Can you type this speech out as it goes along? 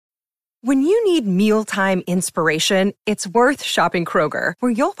When you need mealtime inspiration, it's worth shopping Kroger,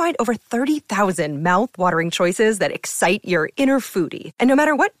 where you'll find over 30,000 mouth-watering choices that excite your inner foodie. And no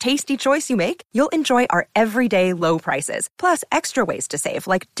matter what tasty choice you make, you'll enjoy our everyday low prices, plus extra ways to save,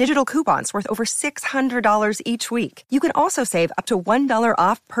 like digital coupons worth over $600 each week. You can also save up to $1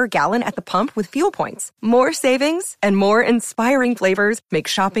 off per gallon at the pump with fuel points. More savings and more inspiring flavors make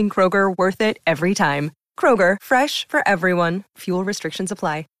shopping Kroger worth it every time. Kroger, fresh for everyone. Fuel restrictions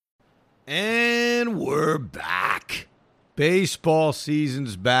apply. And we're back. Baseball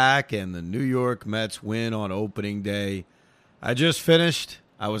season's back, and the New York Mets win on opening day. I just finished.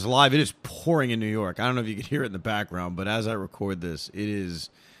 I was live. It is pouring in New York. I don't know if you can hear it in the background, but as I record this, it is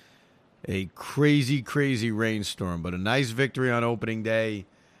a crazy, crazy rainstorm. But a nice victory on opening day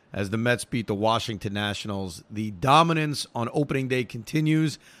as the Mets beat the Washington Nationals. The dominance on opening day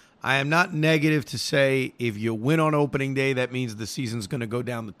continues. I am not negative to say if you win on opening day, that means the season's going to go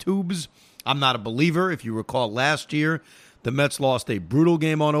down the tubes. I'm not a believer. If you recall last year, the Mets lost a brutal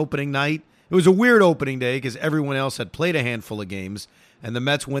game on opening night. It was a weird opening day because everyone else had played a handful of games, and the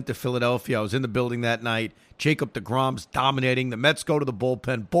Mets went to Philadelphia. I was in the building that night. Jacob deGrom's dominating. The Mets go to the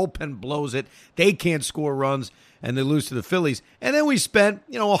bullpen. Bullpen blows it. They can't score runs, and they lose to the Phillies. And then we spent,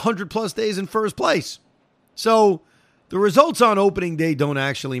 100-plus days in first place. So the results on opening day don't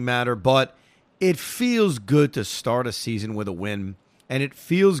actually matter, but it feels good to start a season with a win, and it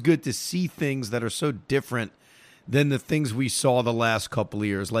feels good to see things that are so different than the things we saw the last couple of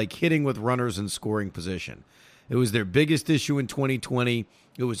years, like hitting with runners in scoring position. It was their biggest issue in 2020.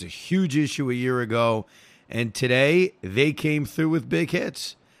 It was a huge issue a year ago, and today they came through with big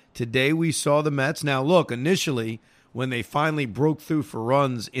hits. Today we saw the Mets. Now, look, initially, when they finally broke through for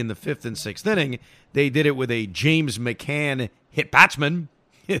runs in the fifth and sixth inning, they did it with a James McCann hit batsman.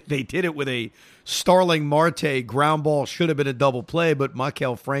 They did it with a Starling Marte ground ball. Should have been a double play, but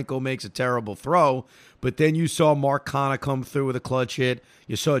Maikel Franco makes a terrible throw. But then you saw Mark Canha come through with a clutch hit.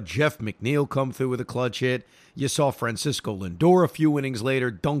 You saw Jeff McNeil come through with a clutch hit. You saw Francisco Lindor a few innings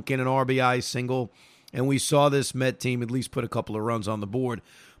later dunk in an RBI single. And we saw this Met team at least put a couple of runs on the board.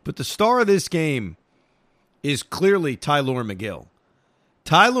 But the star of this game is clearly Tylor Megill.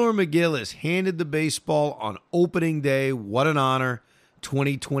 Tylor Megill is handed the baseball on opening day. What an honor.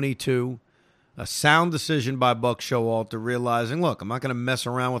 2022. A sound decision by Buck Showalter, realizing, look, I'm not going to mess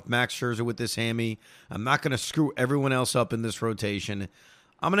around with Max Scherzer with this hammy. I'm not going to screw everyone else up in this rotation.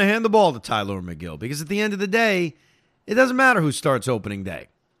 I'm going to hand the ball to Tylor Megill because at the end of the day, it doesn't matter who starts opening day.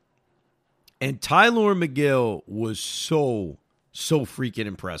 And Tylor Megill was so freaking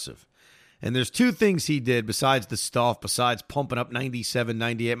impressive. And there's two things he did besides the stuff, besides pumping up 97,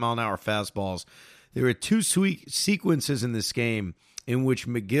 98-mile-an-hour fastballs. There were two sweet sequences in this game in which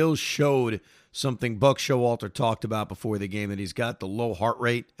Megill showed something Buck Showalter talked about before the game, that he's got the low heart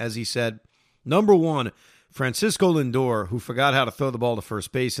rate, as he said. Number one, Francisco Lindor, who forgot how to throw the ball to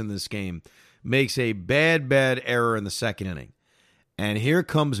first base in this game, makes a bad error in the second inning. And here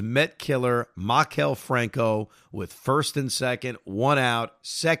comes Met killer Maikel Franco with first and second, one out,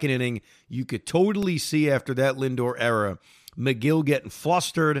 second inning. You could totally see after that Lindor error, Megill getting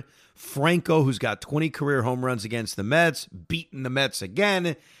flustered. Franco, who's got 20 career home runs against the Mets, beating the Mets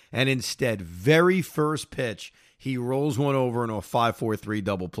again. And instead, very first pitch, he rolls one over into a 5-4-3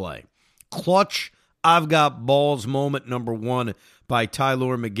 double play. Clutch, I've got balls moment number one by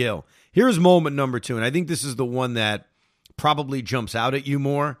Tylor Megill. Here's moment number two, and I think this is the one that probably jumps out at you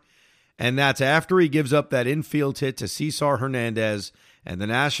more, and that's after he gives up that infield hit to Cesar Hernandez, and the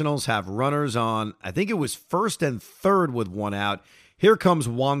Nationals have runners on, I think it was first and third with one out. Here comes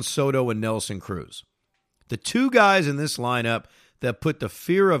Juan Soto and Nelson Cruz. The two guys in this lineup that put the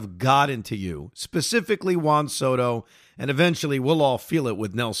fear of God into you, specifically Juan Soto, and eventually we'll all feel it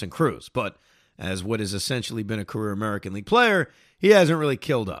with Nelson Cruz. But as what has essentially been a career American League player, he hasn't really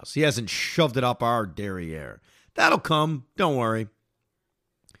killed us. He hasn't shoved it up our derriere. That'll come, don't worry.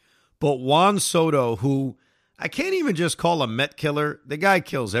 But Juan Soto, who I can't even just call a Met killer, the guy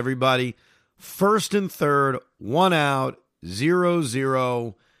kills everybody. First and third, one out,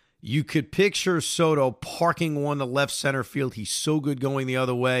 0-0. You could picture Soto parking one to left center field. He's so good going the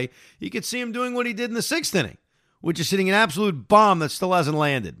other way. You could see him doing what he did in the sixth inning, which is hitting an absolute bomb that still hasn't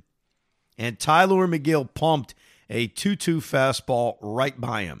landed. And Tylor Megill pumped a 2-2 fastball right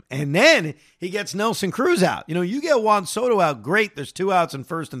by him. And then he gets Nelson Cruz out. You get Juan Soto out, great. There's two outs in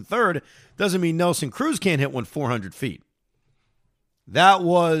first and third. Doesn't mean Nelson Cruz can't hit one 400 feet. That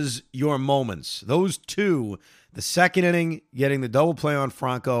was your moments. Those two, the second inning, getting the double play on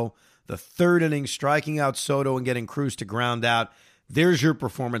Franco, the third inning, striking out Soto and getting Cruz to ground out. There's your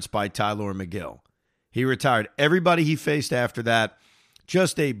performance by Tylor Megill. He retired everybody he faced after that.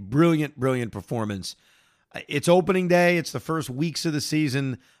 Just a brilliant, brilliant performance. It's opening day. It's the first weeks of the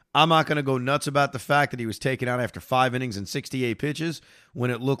season. I'm not going to go nuts about the fact that he was taken out after 5 innings and 68 pitches when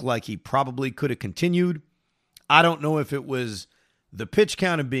it looked like he probably could have continued. I don't know if it was the pitch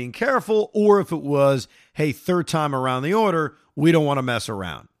count and being careful or if it was, hey, third time around the order, we don't want to mess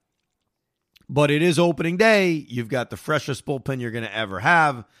around. But it is opening day. You've got the freshest bullpen you're going to ever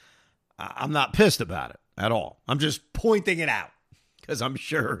have. I'm not pissed about it at all. I'm just pointing it out because I'm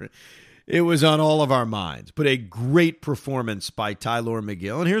sure it was on all of our minds. But a great performance by Tylor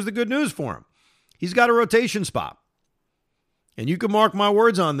Megill. And here's the good news for him. He's got a rotation spot. And you can mark my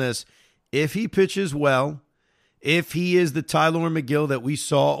words on this. If he pitches well, if he is the Tylor Megill that we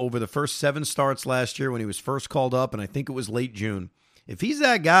saw over the first 7 starts last year when he was first called up, and I think it was late June, if he's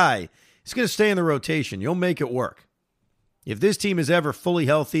that guy, he's going to stay in the rotation. You'll make it work. If this team is ever fully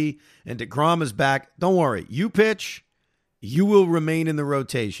healthy and DeGrom is back, don't worry. You pitch, you will remain in the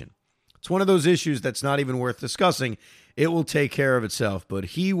rotation. It's one of those issues that's not even worth discussing. It will take care of itself. But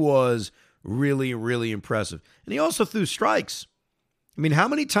he was really, really impressive. And he also threw strikes. I mean, how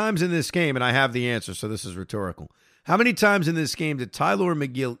many times in this game, and I have the answer, so this is rhetorical. How many times in this game did Tylor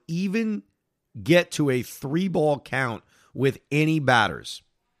Megill even get to a 3-ball count with any batters?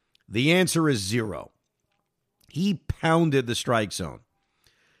 The answer is 0. He pounded the strike zone.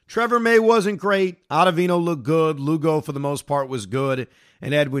 Trevor May wasn't great. Ottavino looked good. Lugo, for the most part, was good.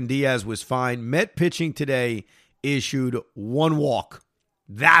 And Edwin Diaz was fine. Met pitching today issued 1 walk.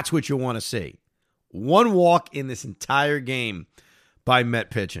 That's what you want to see. 1 walk in this entire game by Met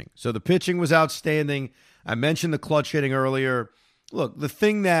pitching. So the pitching was outstanding. I mentioned the clutch hitting earlier. Look, the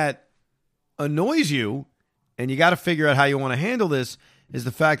thing that annoys you, and you got to figure out how you want to handle this, is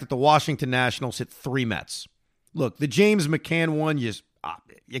the fact that the Washington Nationals hit 3 Mets. Look, the James McCann one, you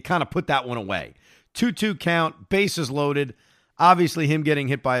kind of put that one away. 2-2 count, bases loaded. Obviously, him getting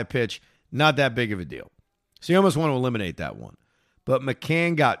hit by a pitch, not that big of a deal. So you almost want to eliminate that one. But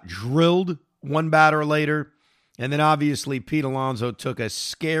McCann got drilled 1 batter later. And then obviously Pete Alonso took a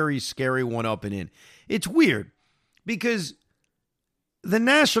scary, scary one up and in. It's weird because the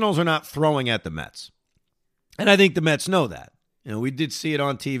Nationals are not throwing at the Mets. And I think the Mets know that. You know, we did see it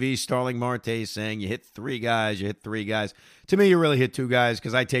on TV, Starling Marte saying you hit 3 guys, you hit 3 guys. To me, you really hit 2 guys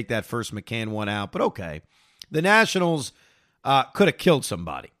because I take that first McCann one out. But okay, the Nationals could have killed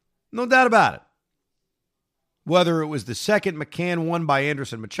somebody. No doubt about it. Whether it was the second McCann one by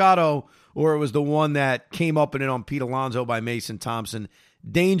Anderson Machado or it was the one that came up and in on Pete Alonso by Mason Thompson.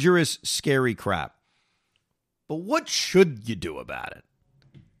 Dangerous, scary crap. But what should you do about it?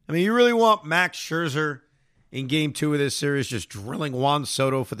 I mean, you really want Max Scherzer in Game 2 of this series just drilling Juan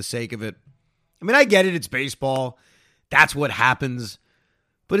Soto for the sake of it? I mean, I get it. It's baseball. That's what happens.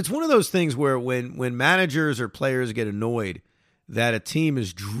 But it's one of those things where when managers or players get annoyed that a team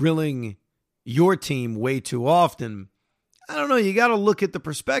is drilling your team way too often, I don't know, you got to look at the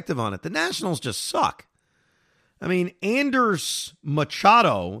perspective on it. The Nationals just suck. I mean, Anders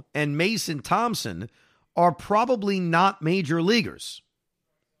Machado and Mason Thompson are probably not major leaguers.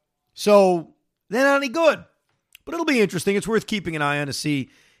 So they're not any good. But it'll be interesting. It's worth keeping an eye on to see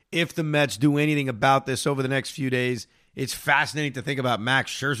if the Mets do anything about this over the next few days. It's fascinating to think about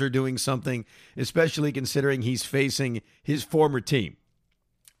Max Scherzer doing something, especially considering he's facing his former team.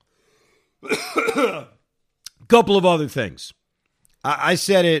 Couple of other things. I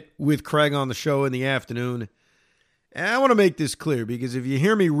said it with Craig on the show in the afternoon, and I want to make this clear because if you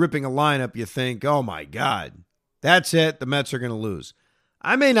hear me ripping a lineup, you think, oh my God, that's it, the Mets are going to lose.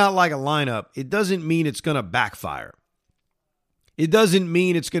 I may not like a lineup. It doesn't mean it's going to backfire. It doesn't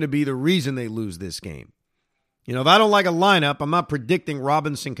mean it's going to be the reason they lose this game. You know, if I don't like a lineup, I'm not predicting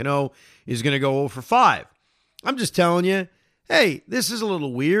Robinson Cano is going to go 0 for 5. I'm just telling you, hey, this is a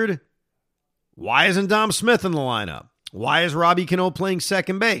little weird. Why isn't Dom Smith in the lineup? Why is Robbie Cano playing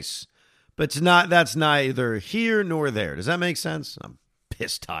second base? But that's neither here nor there. Does that make sense? I'm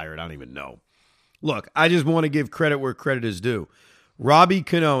piss tired. I don't even know. Look, I just want to give credit where credit is due. Robbie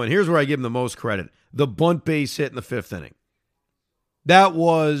Cano, and here's where I give him the most credit, the bunt base hit in the 5th inning. That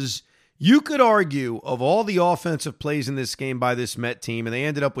was, you could argue, of all the offensive plays in this game by this Met team, and they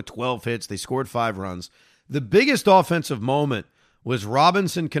ended up with 12 hits, they scored 5 runs, the biggest offensive moment was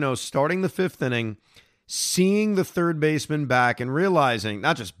Robinson Cano starting the 5th inning, seeing the third baseman back and realizing,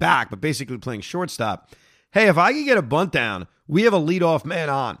 not just back, but basically playing shortstop, hey, if I can get a bunt down, we have a leadoff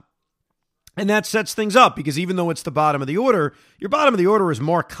man on. And that sets things up because even though it's the bottom of the order, your bottom of the order is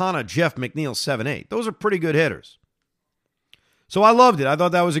Mark Canha, Jeff McNeil, 7-8. Those are pretty good hitters. So I loved it. I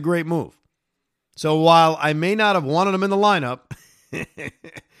thought that was a great move. So while I may not have wanted him in the lineup,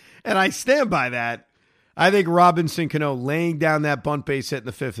 and I stand by that, I think Robinson Cano laying down that bunt base hit in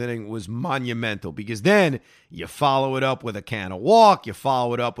the 5th inning was monumental, because then you follow it up with a Canha walk, you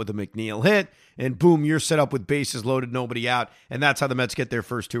follow it up with a McNeil hit, and boom, you're set up with bases loaded, nobody out, and that's how the Mets get their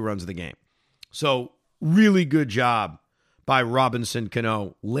first 2 runs of the game. So really good job by Robinson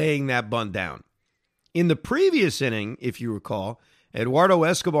Cano laying that bunt down. In the previous inning, if you recall, Eduardo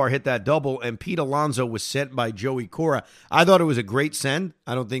Escobar hit that double, and Pete Alonso was sent by Joey Cora. I thought it was a great send.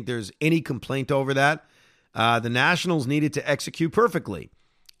 I don't think there's any complaint over that. The Nationals needed to execute perfectly.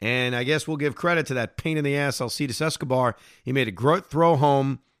 And I guess we'll give credit to that pain in the ass, Alcides Escobar. He made a great throw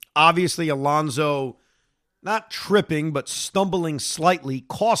home. Obviously, Alonso, not tripping, but stumbling slightly,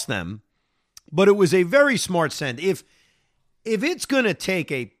 cost them. But it was a very smart send. If it's going to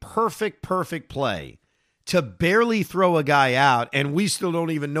take a perfect play to barely throw a guy out, and we still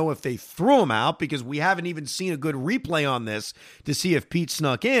don't even know if they threw him out because we haven't even seen a good replay on this to see if Pete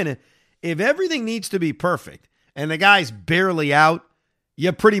snuck in. If everything needs to be perfect and the guy's barely out,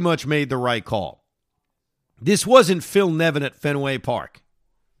 you pretty much made the right call. This wasn't Phil Nevin at Fenway Park,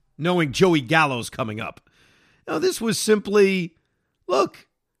 knowing Joey Gallo's coming up. No, this was simply, look,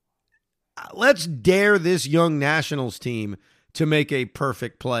 let's dare this young Nationals team to make a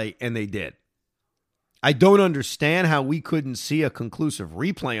perfect play, and they did. I don't understand how we couldn't see a conclusive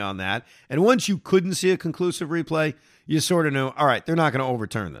replay on that. And once you couldn't see a conclusive replay, you sort of know, all right, they're not going to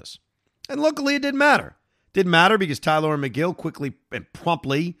overturn this. And luckily, it didn't matter. Didn't matter because Tyler McGill quickly and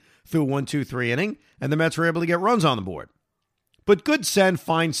promptly threw 1-2-3 inning, and the Mets were able to get runs on the board. But good send,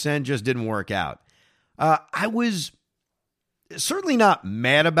 fine send, just didn't work out. I was certainly not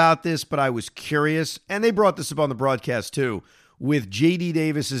mad about this, but I was curious, and they brought this up on the broadcast too, with J.D.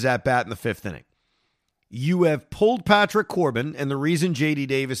 Davis's at-bat in the 5th inning. You have pulled Patrick Corbin, and the reason J.D.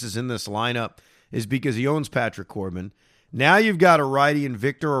 Davis is in this lineup is because he owns Patrick Corbin. Now you've got a righty and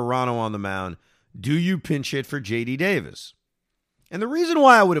Victor Arano on the mound. Do you pinch hit for J.D. Davis? And the reason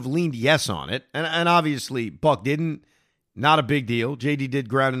why I would have leaned yes on it, and obviously Buck didn't, not a big deal. J.D. did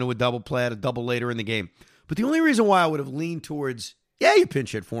ground into a double play, had a double later in the game. But the only reason why I would have leaned towards, yeah, you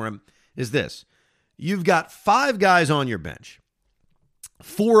pinch hit for him, is this. You've got 5 guys on your bench.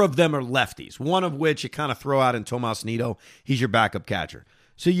 4 of them are lefties, one of which you kind of throw out in Tomas Nido. He's your backup catcher.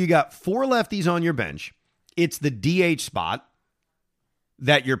 So you got 4 lefties on your bench. It's the DH spot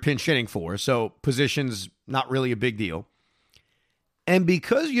that you're pinch hitting for, so position's not really a big deal. And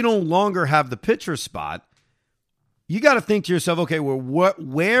because you no longer have the pitcher spot, you got to think to yourself, okay, well,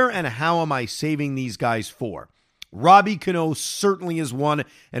 where and how am I saving these guys for? Robbie Cano certainly is one,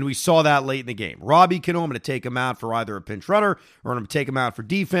 and we saw that late in the game. Robbie Cano, I'm going to take him out for either a pinch runner or I'm going to take him out for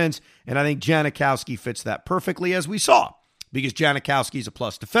defense, and I think Janikowski fits that perfectly, as we saw. Because Janikowski's a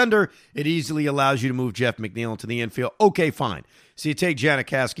plus defender, it easily allows you to move Jeff McNeil into the infield. Okay, fine. So you take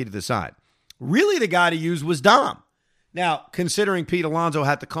Janikowski to the side. Really, the guy to use was Dom. Now, considering Pete Alonso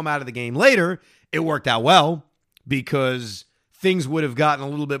had to come out of the game later, it worked out well because things would have gotten a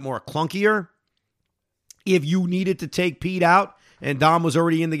little bit more clunkier if you needed to take Pete out and Dom was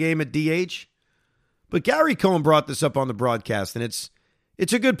already in the game at DH. But Gary Cohen brought this up on the broadcast, and it's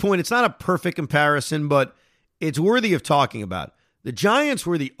a good point. It's not a perfect comparison, but it's worthy of talking about. The Giants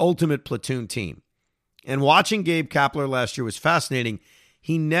were the ultimate platoon team. And watching Gabe Kapler last year was fascinating.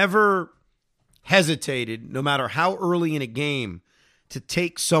 He never hesitated, no matter how early in a game, to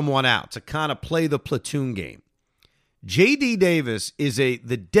take someone out, to kind of play the platoon game. J.D. Davis is the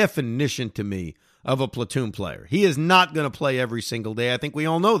definition to me of a platoon player. He is not going to play every single day. I think we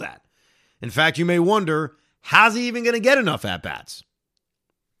all know that. In fact, you may wonder, how's he even going to get enough at-bats?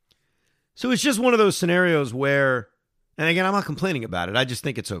 So it's just one of those scenarios where, and again, I'm not complaining about it. I just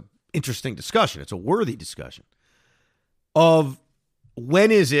think it's an interesting discussion. It's a worthy discussion of when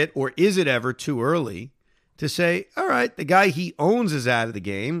is it or is it ever too early to say, all right, the guy he owns is out of the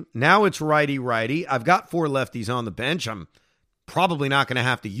game. Now it's righty-righty. I've got 4 lefties on the bench. I'm probably not going to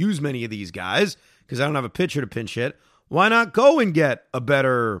have to use many of these guys because I don't have a pitcher to pinch hit. Why not go and get a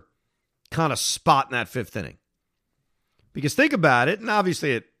better kind of spot in that 5th inning? Because think about it, and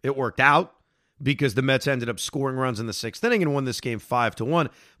obviously it worked out because the Mets ended up scoring runs in the 6th inning and won this game 5-1.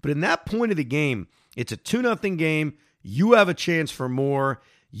 But in that point of the game, it's a 2-0 game. You have a chance for more.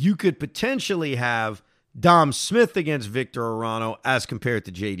 You could potentially have Dom Smith against Victor Arano as compared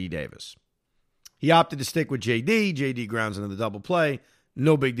to J.D. Davis. He opted to stick with J.D. J.D. grounds into the double play.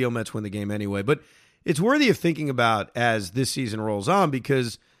 No big deal. Mets win the game anyway. But it's worthy of thinking about as this season rolls on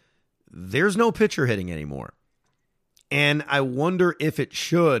because there's no pitcher hitting anymore. And I wonder if it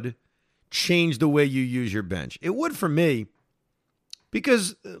should change the way you use your bench. It would for me,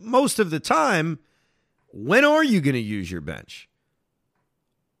 because most of the time, when are you going to use your bench?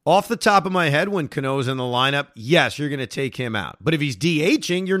 Off the top of my head, when Cano's in the lineup, yes, you're going to take him out. But if he's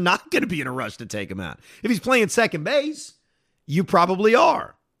DHing, you're not going to be in a rush to take him out. If he's playing second base, you probably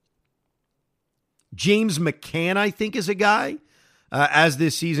are. James McCann, I think, is a guy, as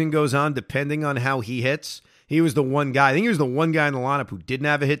this season goes on, depending on how he hits. He was the one guy, I think he was the one guy in the lineup who didn't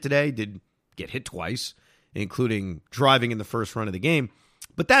have a hit today, did get hit twice, including driving in the first run of the game.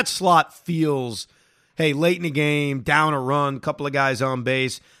 But that slot feels, hey, late in the game, down a run, couple of guys on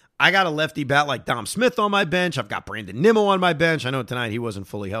base. I got a lefty bat like Dom Smith on my bench. I've got Brandon Nimmo on my bench. I know tonight he wasn't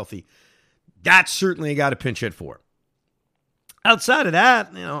fully healthy. That's certainly a guy to pinch hit for. Outside of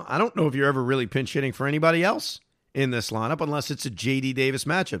that, I don't know if you're ever really pinch hitting for anybody else in this lineup unless it's a J.D. Davis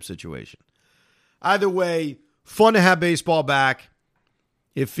matchup situation. Either way, fun to have baseball back.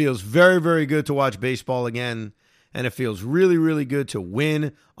 It feels very, very good to watch baseball again. And it feels really, really good to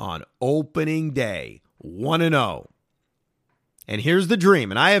win on opening day, 1-0. And here's the dream.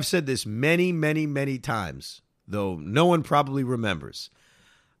 And I have said this many, many, many times, though no one probably remembers.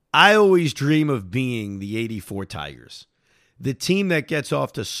 I always dream of being the '84 Tigers. The team that gets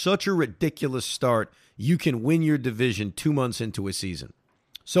off to such a ridiculous start, you can win your division 2 months into a season.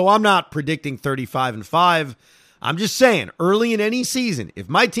 So I'm not predicting 35-5. I'm just saying, early in any season, if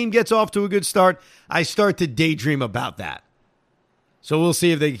my team gets off to a good start, I start to daydream about that. So we'll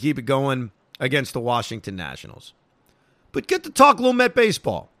see if they can keep it going against the Washington Nationals. But get to talk a little Met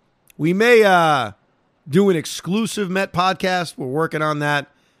baseball. We may do an exclusive Met podcast. We're working on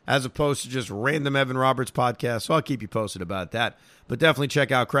that as opposed to just random Evan Roberts podcast. So I'll keep you posted about that. But definitely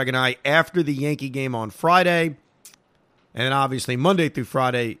check out Craig and I after the Yankee game on Friday. And obviously Monday through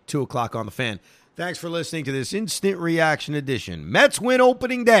Friday, 2 o'clock on The Fan. Thanks for listening to this instant reaction edition. Mets win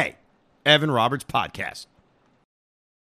opening day. Evan Roberts podcast.